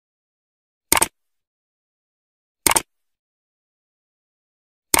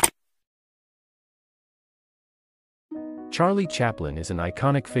Charlie Chaplin is an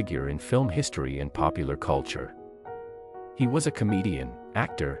iconic figure in film history and popular culture. He was a comedian,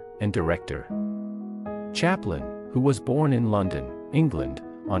 actor, and director. Chaplin, who was born in London, England,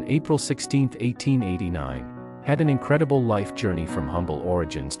 on April 16, 1889, had an incredible life journey from humble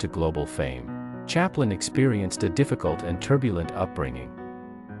origins to global fame. Chaplin experienced a difficult and turbulent upbringing.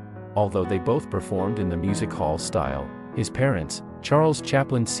 Although they both performed in the music hall style, his parents, Charles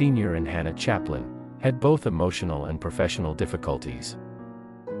Chaplin Sr. and Hannah Chaplin, had both emotional and professional difficulties.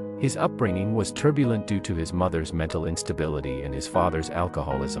 His upbringing was turbulent due to his mother's mental instability and his father's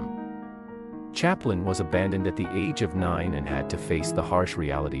alcoholism. Chaplin was abandoned at the age of 9 and had to face the harsh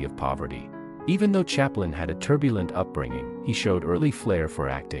reality of poverty. Even though Chaplin had a turbulent upbringing, he showed early flair for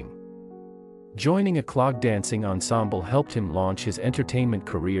acting. Joining a clog dancing ensemble helped him launch his entertainment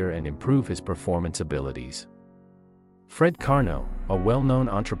career and improve his performance abilities. Fred Karno, a well-known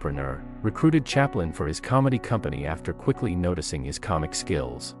entrepreneur, recruited Chaplin for his comedy company after quickly noticing his comic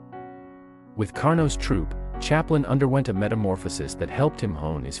skills. With Karno's troupe, Chaplin underwent a metamorphosis that helped him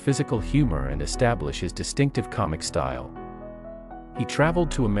hone his physical humor and establish his distinctive comic style. He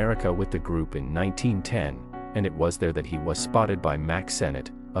traveled to America with the group in 1910, and it was there that he was spotted by Mack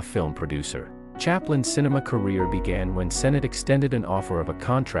Sennett, a film producer. Chaplin's cinema career began when Sennett extended an offer of a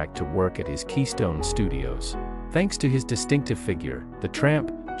contract to work at his Keystone Studios. Thanks to his distinctive figure, the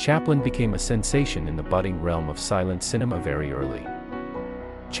Tramp, Chaplin became a sensation in the budding realm of silent cinema very early.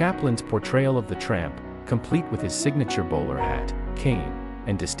 Chaplin's portrayal of the Tramp, complete with his signature bowler hat, cane,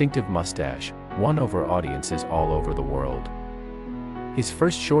 and distinctive mustache, won over audiences all over the world. His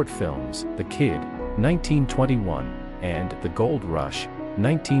first short films, The Kid, 1921, and The Gold Rush,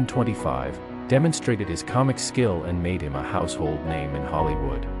 1925, demonstrated his comic skill and made him a household name in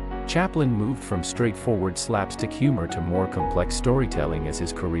Hollywood. Chaplin moved from straightforward slapstick humor to more complex storytelling as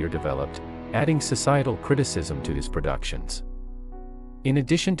his career developed, adding societal criticism to his productions. In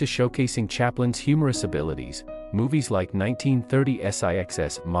addition to showcasing Chaplin's humorous abilities, movies like 1930's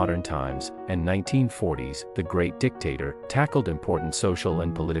SIX's Modern Times and 1940's The Great Dictator tackled important social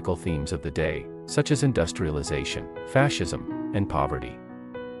and political themes of the day, such as industrialization, fascism, and poverty.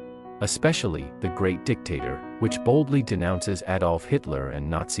 Especially The Great Dictator, which boldly denounces Adolf Hitler and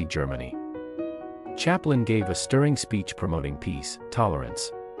Nazi Germany. Chaplin gave a stirring speech promoting peace,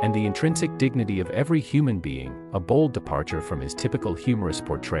 tolerance, and the intrinsic dignity of every human being, a bold departure from his typical humorous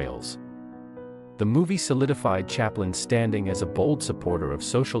portrayals. The movie solidified Chaplin's standing as a bold supporter of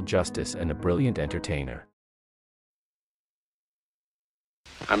social justice and a brilliant entertainer.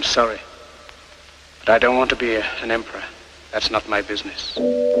 I'm sorry, but I don't want to be an emperor. That's not my business.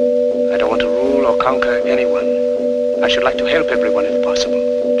 I don't want to rule or conquer anyone. I should like to help everyone if possible.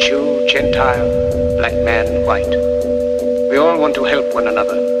 Jew, Gentile, black man, white. We all want to help one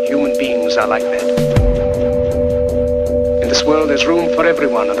another. Human beings are like that. In this world there's room for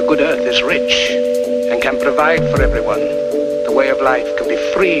everyone, and the good earth is rich and can provide for everyone. The way of life can be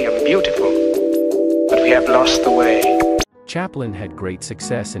free and beautiful, but we have lost the way. Chaplin had great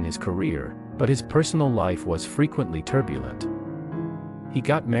success in his career, but his personal life was frequently turbulent. He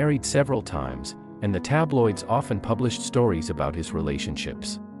got married several times, and the tabloids often published stories about his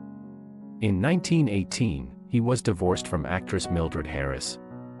relationships. In 1918, he was divorced from actress Mildred Harris.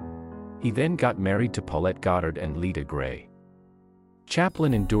 He then got married to Paulette Goddard and Leda Gray.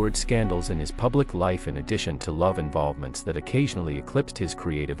 Chaplin endured scandals in his public life in addition to love involvements that occasionally eclipsed his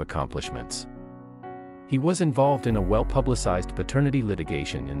creative accomplishments. He was involved in a well-publicized paternity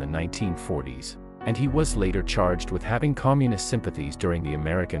litigation in the 1940s, and he was later charged with having communist sympathies during the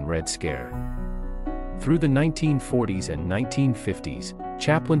American Red Scare. Through the 1940s and 1950s,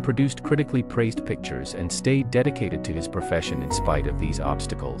 Chaplin produced critically praised pictures and stayed dedicated to his profession in spite of these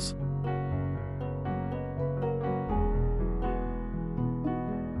obstacles.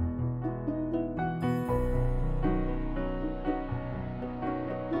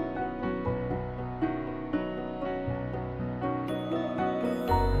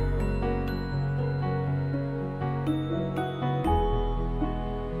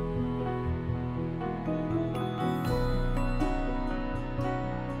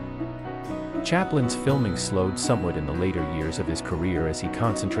 Chaplin's filming slowed somewhat in the later years of his career as he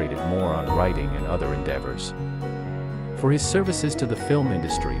concentrated more on writing and other endeavors. For his services to the film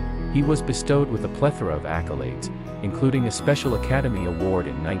industry, he was bestowed with a plethora of accolades, including a Special Academy Award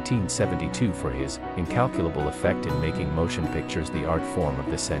in 1972 for his incalculable effect in making motion pictures the art form of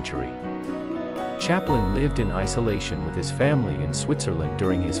the century. Chaplin lived in isolation with his family in Switzerland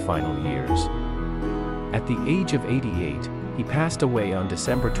during his final years. At the age of 88, he He passed away on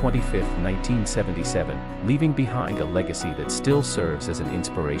December 25, 1977, leaving behind a legacy that still serves as an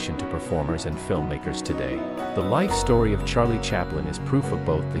inspiration to performers and filmmakers today. The life story of Charlie Chaplin is proof of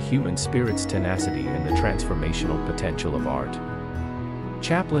both the human spirit's tenacity and the transformational potential of art.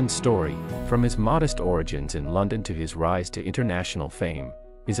 Chaplin's story, from his modest origins in London to his rise to international fame,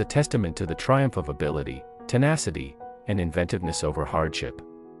 is a testament to the triumph of ability, tenacity, and inventiveness over hardship.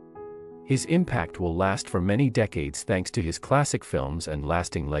 His impact will last for many decades thanks to his classic films and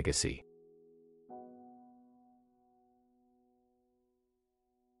lasting legacy.